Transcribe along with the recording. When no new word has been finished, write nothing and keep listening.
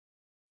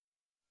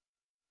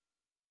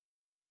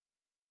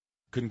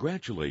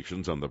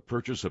Congratulations on the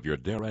purchase of your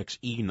DAREX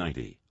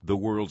E90, the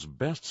world's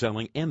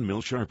best-selling end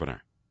mill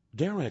sharpener.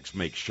 DAREX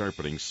makes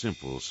sharpening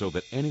simple so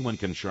that anyone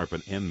can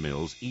sharpen end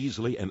mills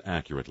easily and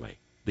accurately.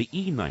 The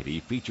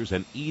E90 features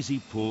an easy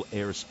pull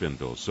air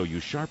spindle so you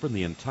sharpen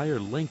the entire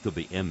length of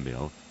the end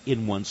mill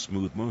in one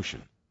smooth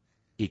motion.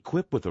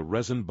 Equipped with a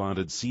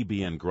resin-bonded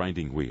CBN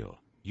grinding wheel,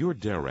 your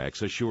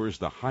DAREX assures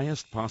the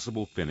highest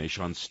possible finish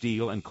on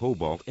steel and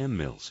cobalt end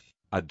mills.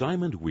 A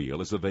diamond wheel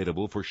is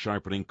available for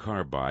sharpening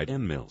carbide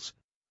end mills.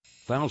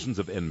 Thousands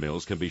of end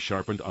mills can be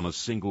sharpened on a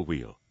single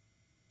wheel.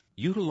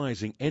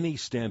 Utilizing any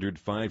standard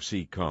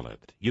 5C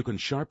collet, you can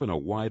sharpen a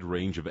wide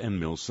range of end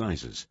mill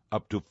sizes,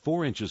 up to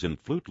 4 inches in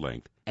flute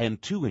length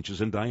and 2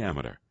 inches in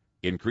diameter,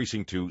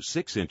 increasing to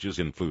 6 inches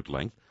in flute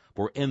length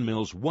for end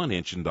mills 1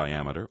 inch in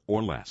diameter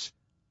or less.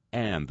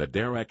 And the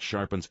DAREX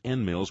sharpens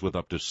end mills with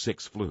up to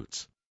 6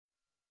 flutes.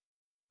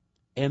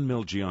 End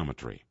mill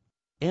geometry.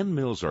 End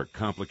mills are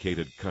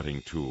complicated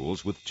cutting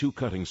tools with 2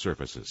 cutting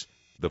surfaces,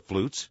 the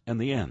flutes and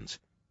the ends.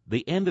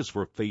 The end is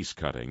for face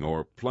cutting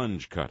or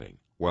plunge cutting,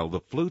 while the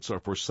flutes are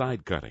for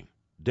side cutting.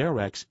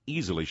 DAREX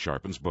easily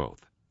sharpens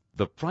both.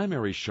 The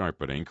primary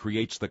sharpening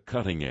creates the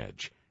cutting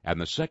edge, and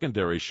the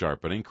secondary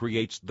sharpening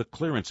creates the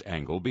clearance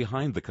angle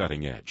behind the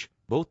cutting edge.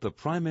 Both the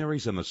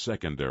primaries and the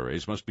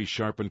secondaries must be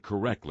sharpened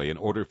correctly in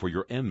order for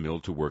your end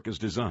mill to work as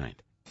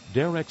designed.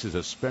 DAREX is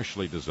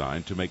especially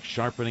designed to make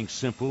sharpening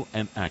simple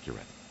and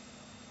accurate.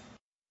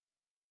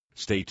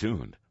 Stay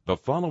tuned. The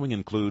following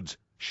includes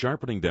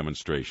sharpening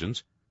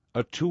demonstrations,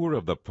 a tour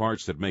of the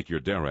parts that make your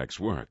DAREX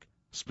work,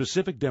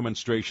 specific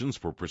demonstrations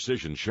for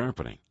precision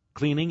sharpening,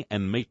 cleaning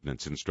and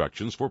maintenance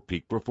instructions for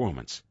peak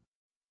performance.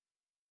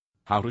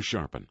 How to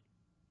sharpen.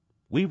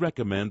 We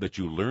recommend that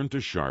you learn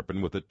to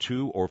sharpen with a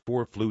 2 or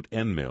 4 flute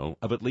end mill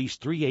of at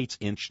least 3/8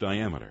 inch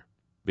diameter.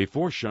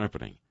 Before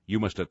sharpening, you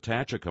must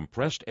attach a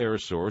compressed air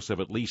source of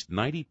at least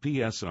 90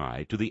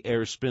 psi to the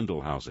air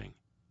spindle housing.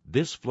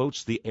 This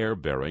floats the air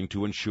bearing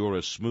to ensure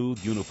a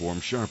smooth,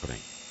 uniform sharpening.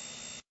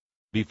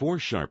 Before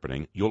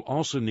sharpening, you'll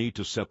also need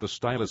to set the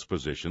stylus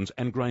positions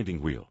and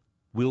grinding wheel.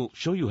 We'll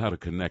show you how to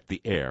connect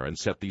the air and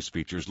set these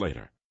features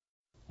later.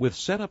 With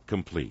setup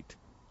complete,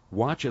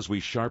 watch as we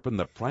sharpen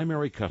the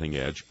primary cutting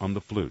edge on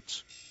the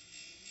flutes.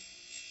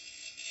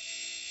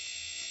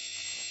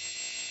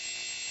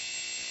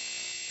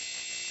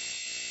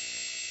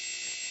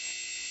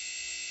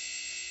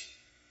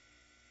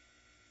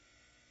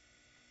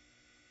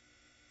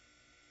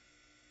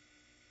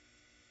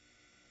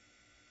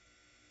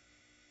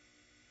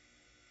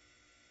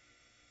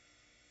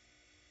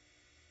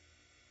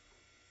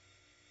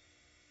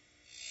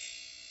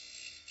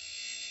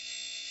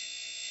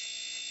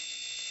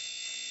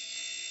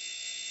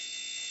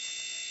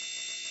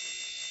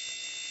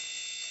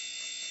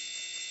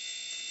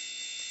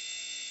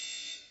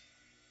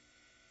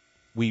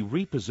 We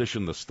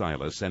reposition the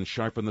stylus and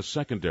sharpen the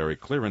secondary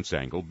clearance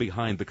angle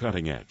behind the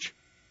cutting edge.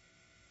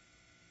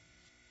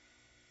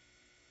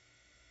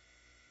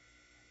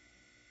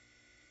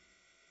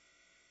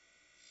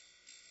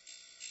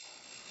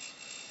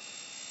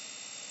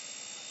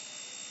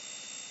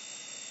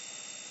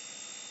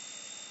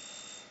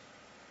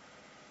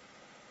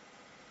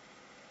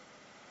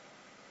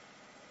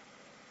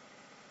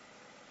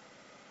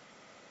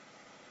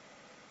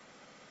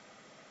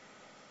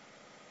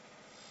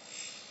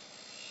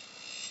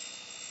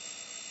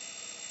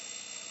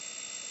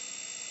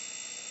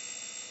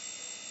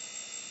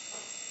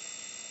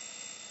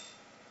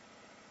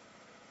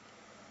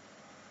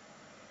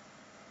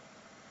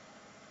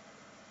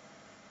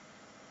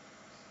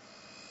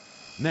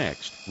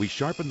 Next, we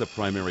sharpen the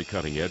primary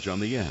cutting edge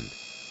on the end.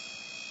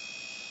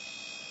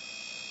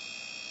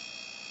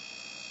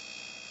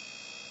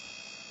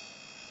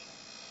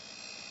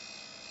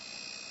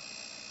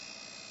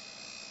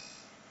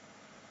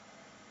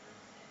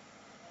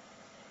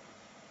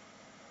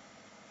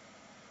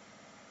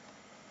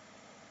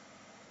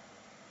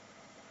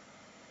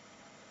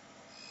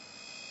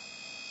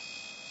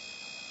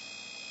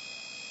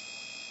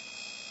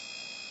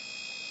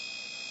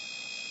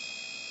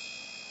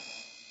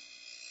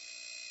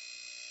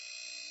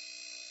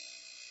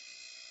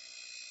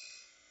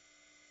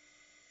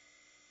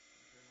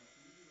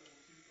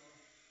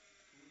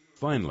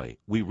 Finally,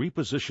 we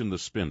reposition the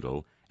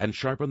spindle and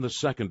sharpen the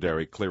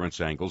secondary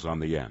clearance angles on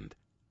the end.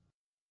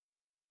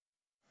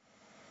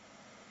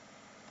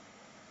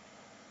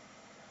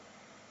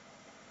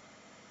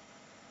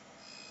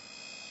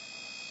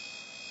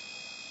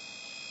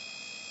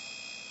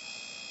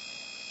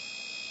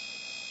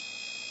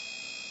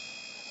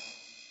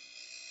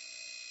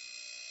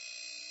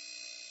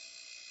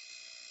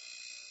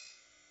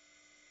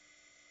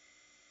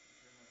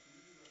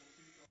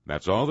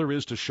 That's all there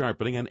is to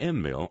sharpening an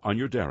end mill on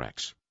your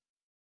DAREX.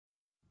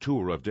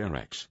 Tour of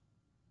DAREX.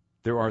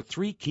 There are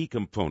 3 key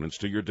components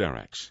to your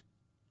DAREX: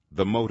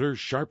 the motor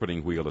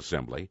sharpening wheel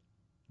assembly,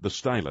 the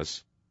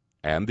stylus,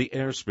 and the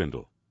air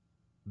spindle.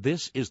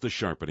 This is the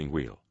sharpening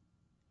wheel.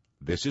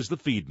 This is the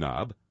feed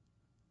knob.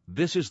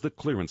 This is the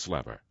clearance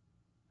lever.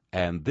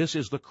 And this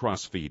is the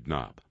cross feed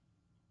knob.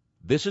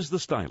 This is the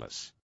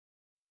stylus.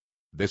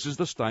 This is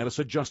the stylus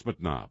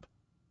adjustment knob.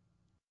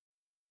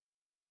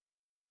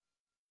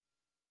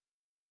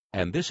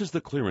 And this is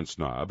the clearance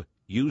knob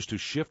used to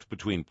shift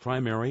between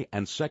primary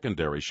and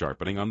secondary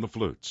sharpening on the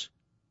flutes.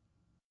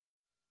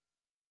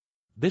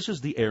 This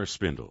is the air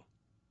spindle.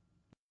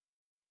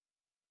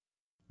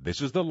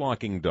 This is the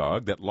locking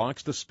dog that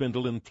locks the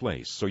spindle in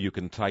place so you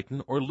can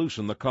tighten or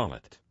loosen the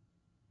collet.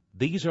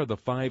 These are the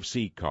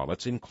 5C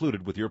collets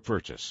included with your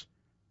purchase.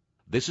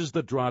 This is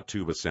the draw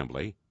tube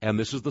assembly, and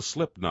this is the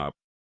slip knob.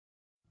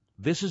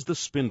 This is the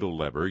spindle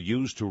lever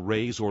used to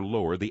raise or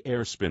lower the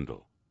air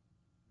spindle.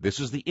 This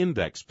is the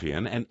index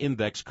pin and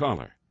index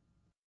collar.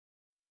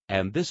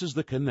 And this is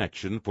the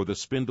connection for the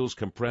spindle's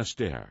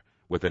compressed air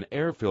with an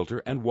air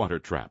filter and water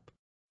trap.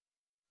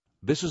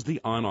 This is the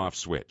on-off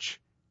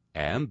switch,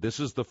 and this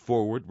is the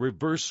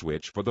forward-reverse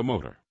switch for the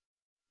motor.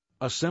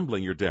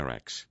 Assembling your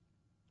DAREX.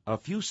 A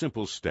few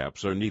simple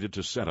steps are needed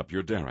to set up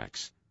your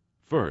DAREX.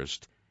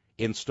 First,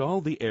 install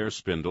the air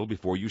spindle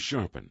before you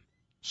sharpen.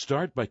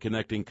 Start by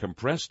connecting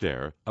compressed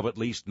air of at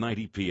least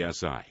 90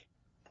 psi.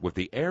 With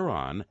the air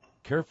on,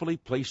 carefully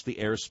place the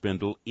air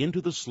spindle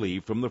into the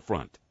sleeve from the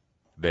front.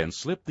 Then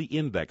slip the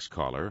index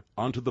collar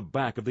onto the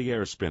back of the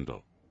air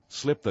spindle.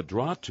 Slip the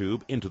draw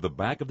tube into the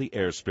back of the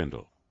air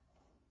spindle.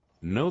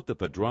 Note that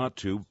the draw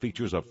tube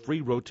features a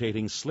free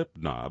rotating slip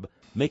knob,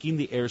 making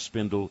the air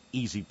spindle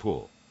easy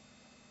pull.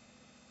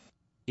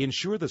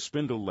 Ensure the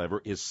spindle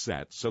lever is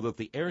set so that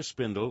the air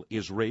spindle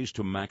is raised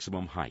to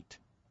maximum height.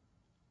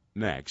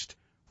 Next,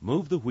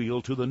 move the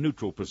wheel to the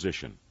neutral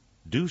position.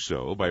 Do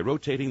so by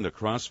rotating the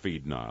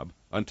cross-feed knob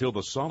until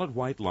the solid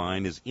white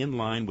line is in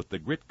line with the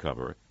grit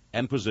cover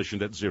and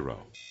positioned at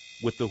 0.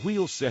 With the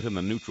wheel set in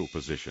the neutral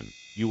position,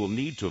 you will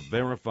need to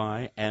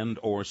verify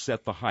and/or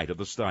set the height of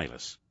the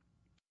stylus.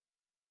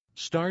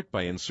 Start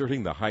by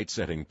inserting the height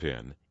setting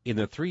pin in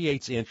the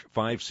 3/8"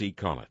 5C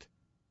collet.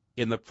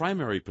 In the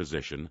primary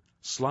position,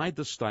 slide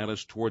the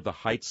stylus toward the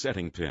height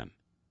setting pin.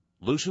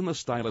 Loosen the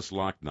stylus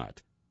lock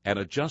nut and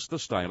adjust the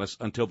stylus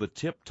until the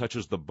tip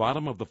touches the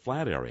bottom of the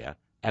flat area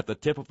at the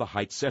tip of the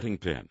height setting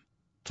pin.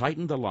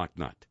 Tighten the lock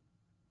nut.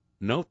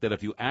 Note that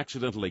if you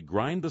accidentally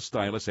grind the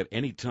stylus at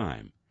any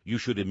time, you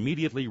should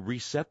immediately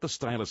reset the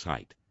stylus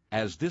height,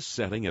 as this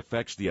setting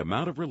affects the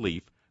amount of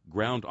relief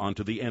ground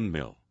onto the end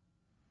mill.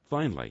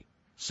 Finally,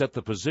 set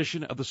the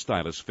position of the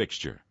stylus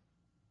fixture.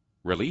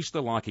 Release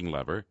the locking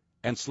lever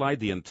and slide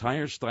the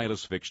entire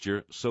stylus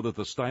fixture so that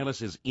the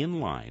stylus is in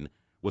line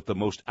with the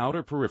most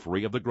outer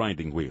periphery of the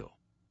grinding wheel.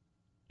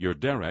 Your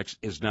DAREX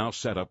is now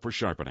set up for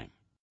sharpening.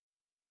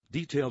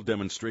 Detailed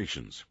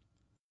demonstrations.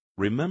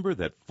 Remember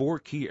that 4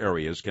 key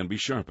areas can be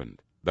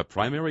sharpened: the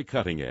primary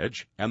cutting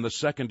edge and the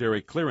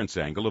secondary clearance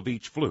angle of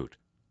each flute,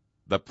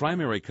 the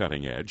primary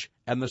cutting edge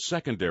and the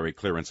secondary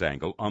clearance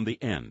angle on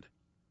the end.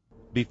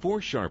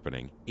 Before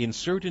sharpening,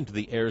 insert into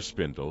the air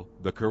spindle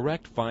the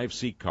correct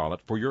 5C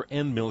collet for your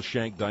end mill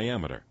shank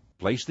diameter.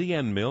 Place the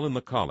end mill in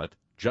the collet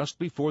just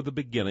before the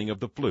beginning of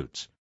the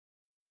flutes,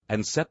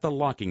 and set the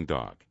locking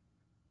dog.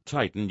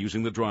 Tighten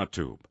using the draw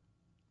tube.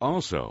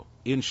 Also,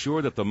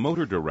 ensure that the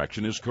motor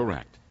direction is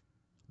correct.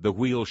 The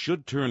wheel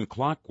should turn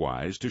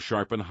clockwise to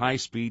sharpen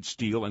high-speed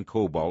steel and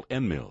cobalt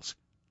end mills.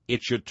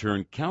 It should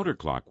turn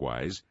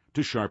counterclockwise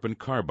to sharpen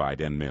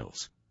carbide end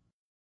mills.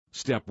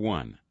 Step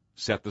 1.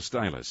 Set the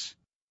stylus.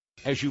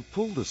 As you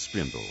pull the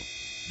spindle,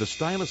 the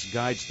stylus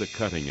guides the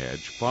cutting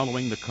edge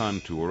following the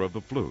contour of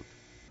the flute.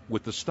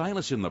 With the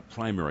stylus in the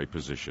primary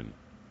position,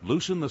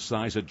 loosen the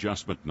size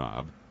adjustment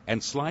knob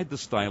and slide the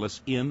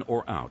stylus in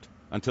or out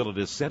until it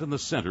is set in the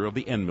center of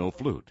the end mill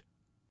flute.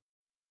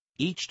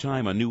 Each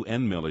time a new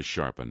end mill is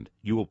sharpened,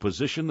 you will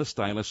position the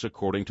stylus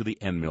according to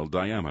the end mill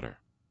diameter.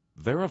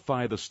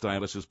 Verify the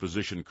stylus is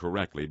positioned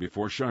correctly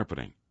before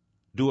sharpening.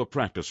 Do a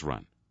practice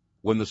run.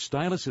 When the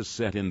stylus is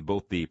set in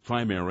both the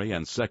primary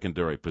and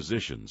secondary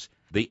positions,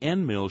 the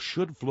end mill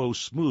should flow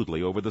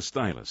smoothly over the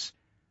stylus.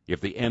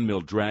 If the end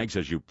mill drags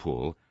as you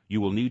pull,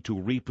 you will need to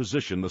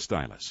reposition the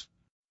stylus.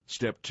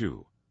 Step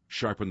 2.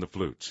 Sharpen the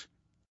flutes.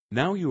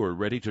 Now you are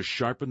ready to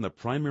sharpen the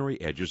primary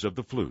edges of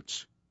the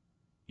flutes.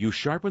 You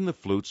sharpen the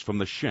flutes from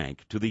the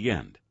shank to the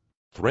end.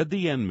 Thread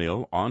the end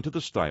mill onto the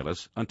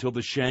stylus until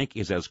the shank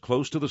is as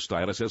close to the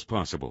stylus as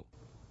possible.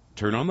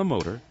 Turn on the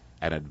motor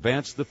and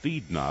advance the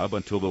feed knob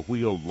until the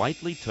wheel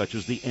lightly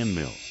touches the end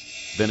mill.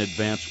 Then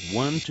advance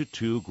 1 to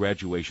 2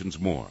 graduations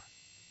more.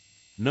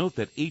 Note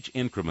that each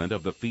increment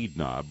of the feed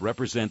knob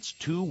represents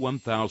 2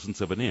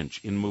 1/1000ths of an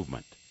inch in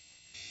movement.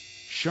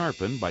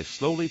 Sharpen by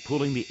slowly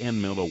pulling the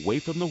end mill away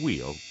from the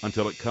wheel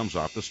until it comes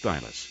off the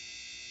stylus.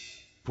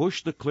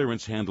 Push the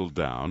clearance handle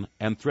down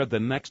and thread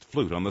the next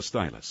flute on the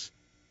stylus.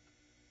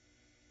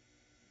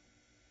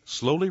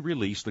 Slowly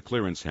release the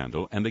clearance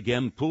handle and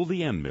again pull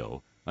the end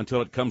mill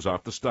until it comes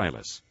off the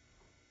stylus.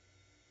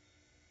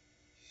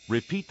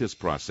 Repeat this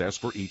process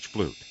for each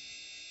flute.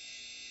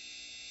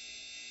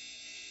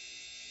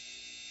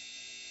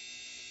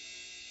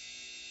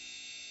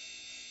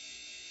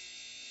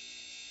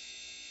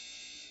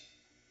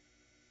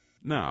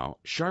 Now,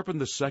 sharpen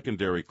the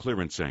secondary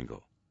clearance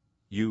angle.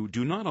 You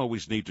do not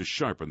always need to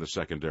sharpen the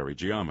secondary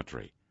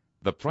geometry.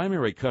 The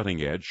primary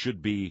cutting edge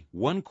should be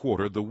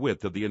 1/4 the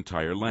width of the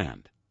entire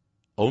land.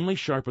 Only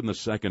sharpen the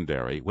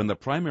secondary when the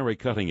primary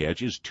cutting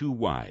edge is too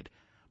wide,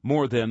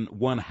 more than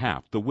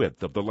 1/2 the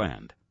width of the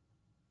land.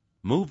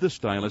 Move the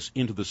stylus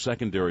into the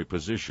secondary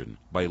position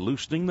by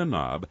loosening the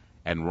knob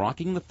and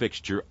rocking the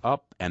fixture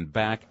up and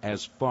back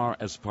as far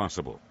as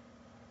possible.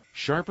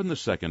 Sharpen the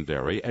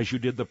secondary as you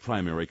did the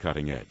primary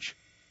cutting edge.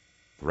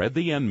 Thread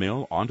the end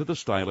mill onto the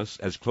stylus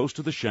as close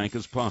to the shank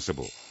as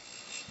possible.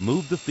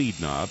 Move the feed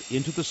knob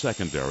into the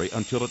secondary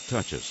until it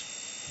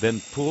touches.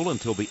 Then pull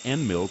until the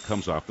end mill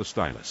comes off the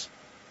stylus.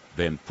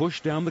 Then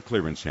push down the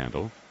clearance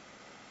handle,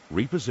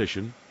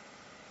 reposition,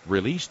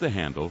 release the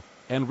handle,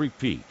 and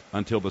repeat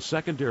until the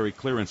secondary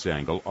clearance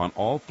angle on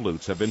all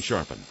flutes have been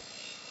sharpened.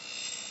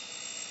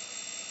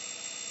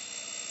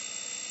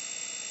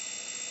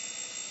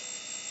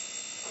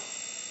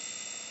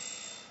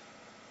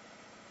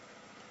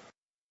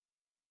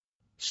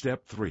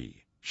 Step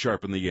 3.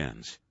 Sharpen the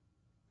ends.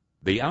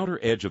 The outer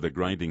edge of the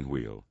grinding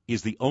wheel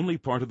is the only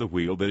part of the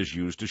wheel that is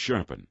used to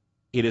sharpen.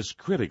 It is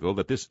critical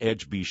that this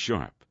edge be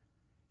sharp.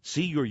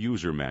 See your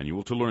user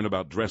manual to learn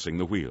about dressing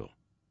the wheel.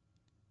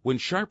 When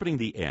sharpening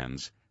the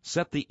ends,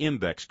 set the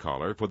index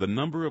collar for the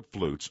number of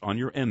flutes on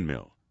your end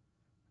mill.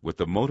 With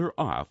the motor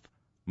off,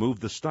 move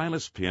the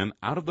stylus pin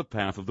out of the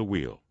path of the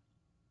wheel.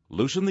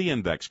 Loosen the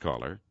index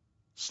collar,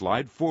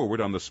 slide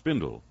forward on the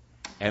spindle,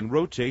 and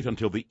rotate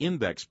until the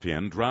index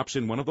pin drops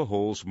in one of the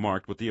holes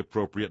marked with the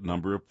appropriate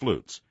number of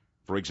flutes.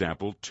 For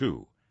example,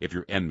 2, if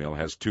your end mill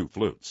has 2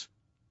 flutes.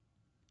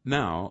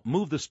 Now,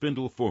 move the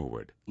spindle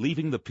forward,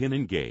 leaving the pin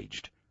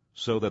engaged,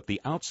 so that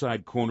the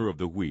outside corner of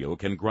the wheel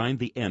can grind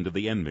the end of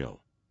the end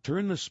mill.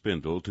 Turn the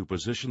spindle to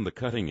position the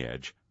cutting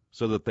edge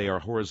so that they are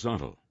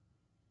horizontal.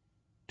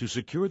 To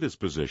secure this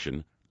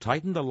position,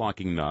 tighten the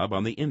locking knob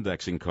on the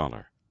indexing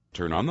collar.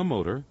 Turn on the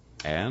motor,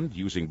 and,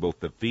 using both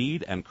the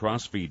feed and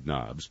cross-feed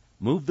knobs,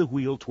 move the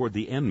wheel toward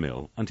the end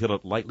mill until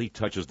it lightly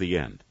touches the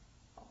end.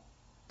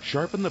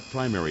 Sharpen the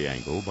primary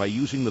angle by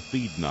using the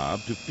feed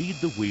knob to feed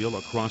the wheel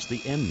across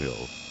the end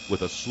mill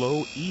with a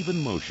slow,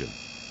 even motion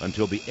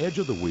until the edge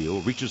of the wheel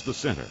reaches the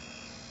center.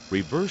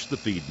 Reverse the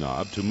feed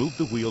knob to move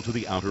the wheel to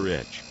the outer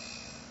edge.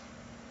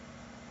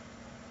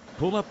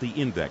 Pull up the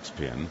index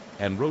pin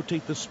and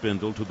rotate the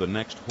spindle to the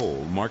next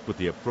hole marked with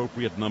the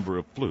appropriate number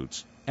of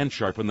flutes and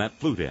sharpen that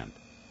flute end.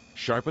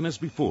 Sharpen as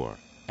before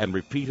and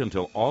repeat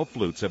until all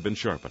flutes have been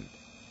sharpened.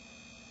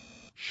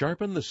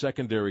 Sharpen the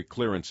secondary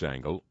clearance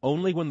angle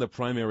only when the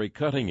primary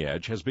cutting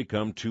edge has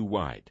become too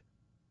wide.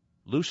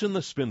 Loosen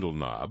the spindle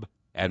knob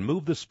and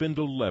move the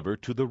spindle lever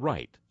to the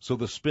right so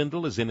the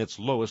spindle is in its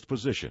lowest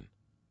position.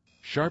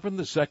 Sharpen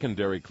the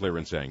secondary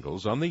clearance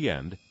angles on the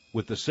end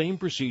with the same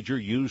procedure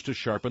used to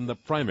sharpen the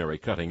primary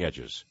cutting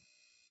edges.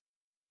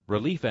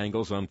 Relief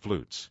angles on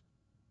flutes.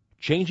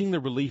 Changing the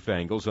relief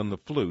angles on the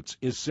flutes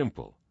is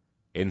simple.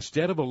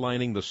 Instead of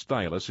aligning the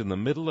stylus in the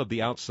middle of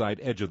the outside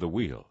edge of the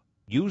wheel,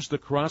 use the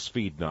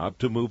cross-feed knob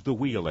to move the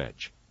wheel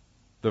edge.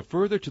 The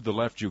further to the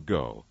left you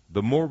go,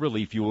 the more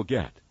relief you will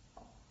get.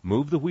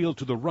 Move the wheel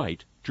to the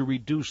right to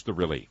reduce the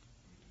relief.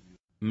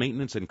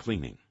 Maintenance and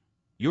cleaning.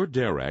 Your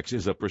DAREX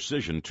is a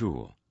precision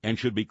tool and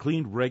should be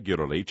cleaned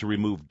regularly to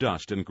remove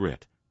dust and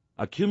grit.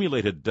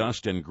 Accumulated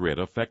dust and grit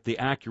affect the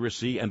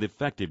accuracy and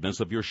effectiveness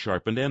of your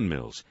sharpened end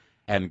mills,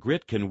 and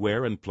grit can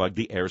wear and plug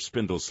the air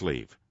spindle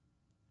sleeve.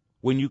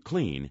 When you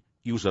clean,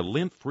 use a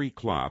lint-free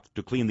cloth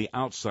to clean the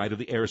outside of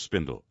the air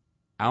spindle.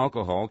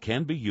 Alcohol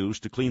can be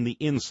used to clean the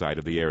inside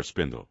of the air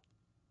spindle.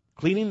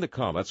 Cleaning the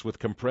collets with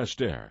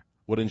compressed air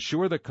will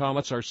ensure the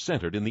collets are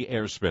centered in the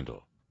air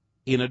spindle.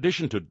 In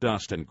addition to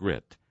dust and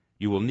grit,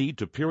 you will need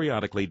to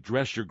periodically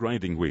dress your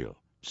grinding wheel.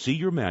 See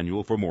your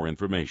manual for more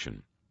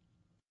information.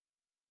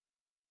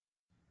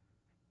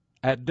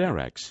 At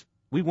DAREX,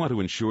 we want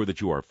to ensure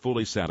that you are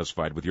fully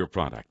satisfied with your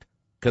product.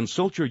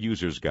 Consult your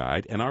user's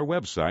guide and our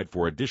website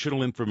for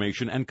additional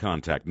information and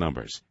contact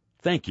numbers.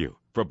 Thank you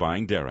for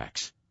buying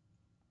DAREX.